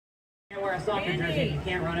wear a softer jersey if you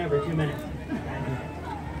can't run over 2 minutes.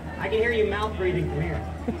 I can hear you mouth breathing from here.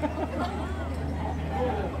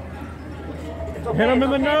 It's okay, Hit him in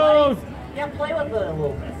the nose! Buddy. Yeah, play with it a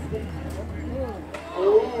little bit.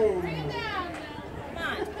 Ooh.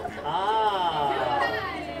 Ah.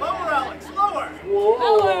 Lower, Alex, lower!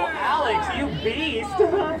 Whoa, lower. Alex, you beast!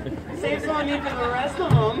 Save some on me for the rest of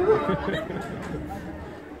them.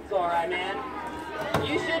 It's alright, man.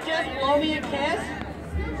 You should just blow me a kiss,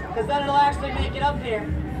 because then it'll actually make it up here.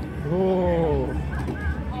 Oh.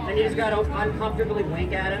 Then you just gotta uncomfortably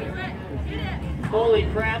wink at him. Holy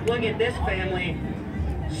crap, look at this family.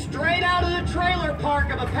 Straight out of the trailer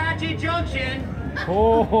park of Apache Junction.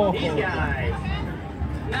 Oh. These guys.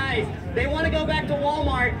 Nice. They want to go back to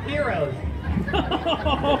Walmart heroes.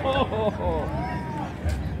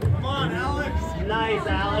 Come on, Alex. Nice,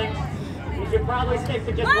 Alex. You should probably stick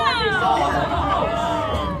to just watching salt.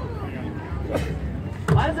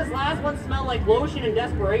 Why does this last one smell like lotion and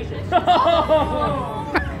desperation?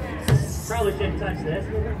 Probably shouldn't touch this.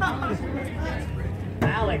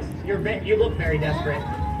 Alex, you look very desperate.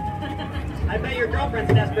 I bet your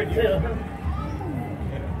girlfriend's desperate too.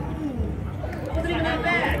 It wasn't even that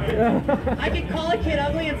bad. I could call a kid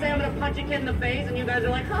ugly and say I'm gonna punch a kid in the face, and you guys are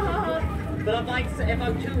like, ha ha ha. But if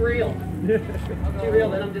I'm too real,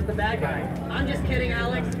 then I'm just a bad guy. I'm just kidding,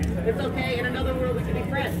 Alex. It's okay. In another world, we can be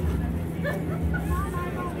friends.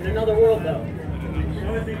 In another world, though.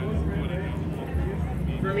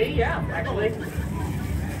 For me, yeah, actually.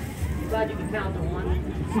 Glad you can count to one.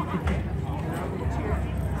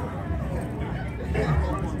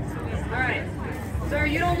 All right. Sir,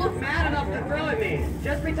 you don't look mad enough to throw at me.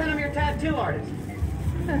 Just pretend I'm your tattoo artist.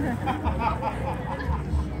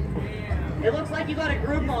 It looks like you got a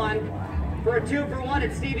Groupon for a 2-for-1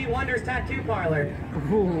 at Stevie Wonder's tattoo parlor.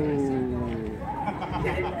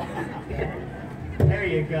 There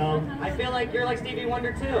you go. I feel like you're like Stevie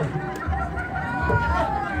Wonder too.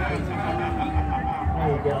 There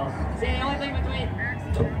you go. See, the only thing between...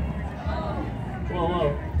 Whoa,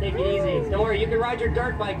 whoa. Take it easy. Don't worry, you can ride your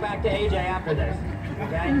dirt bike back to AJ after this.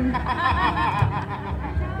 Okay?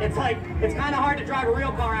 It's kind of hard to drive a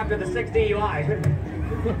real car after the 6 DUI.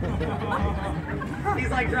 He's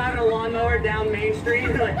like driving a lawnmower down Main Street.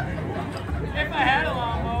 Like, If I had a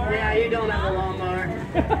lawnmower. yeah, you don't have a lawnmower.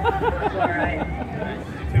 That's alright.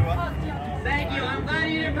 Thank you. I'm glad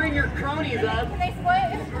you didn't bring your cronies up. Can they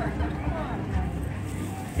split?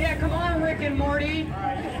 Yeah, come on, Rick and Morty.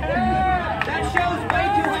 That show's way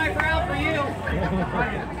too highbrow for you.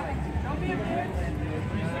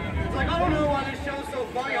 It's like, I don't know why this show's so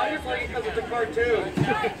funny. I just like it because it's a cartoon.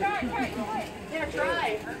 Try. Yeah,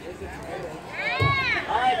 try.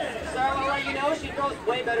 Alright, Sarah, I'll let you know she throws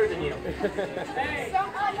way better than you.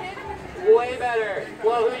 Way better.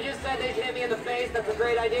 Well, who just said they should hit me in the face? That's a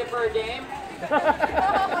great idea for a game. It's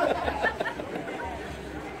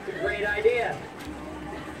a great idea.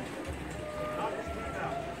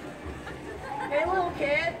 Hey, little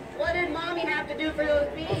kid, what did mommy have to do for those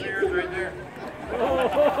bees? Those ears right there.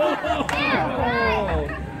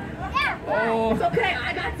 Oh. It's okay,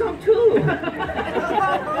 I got some too.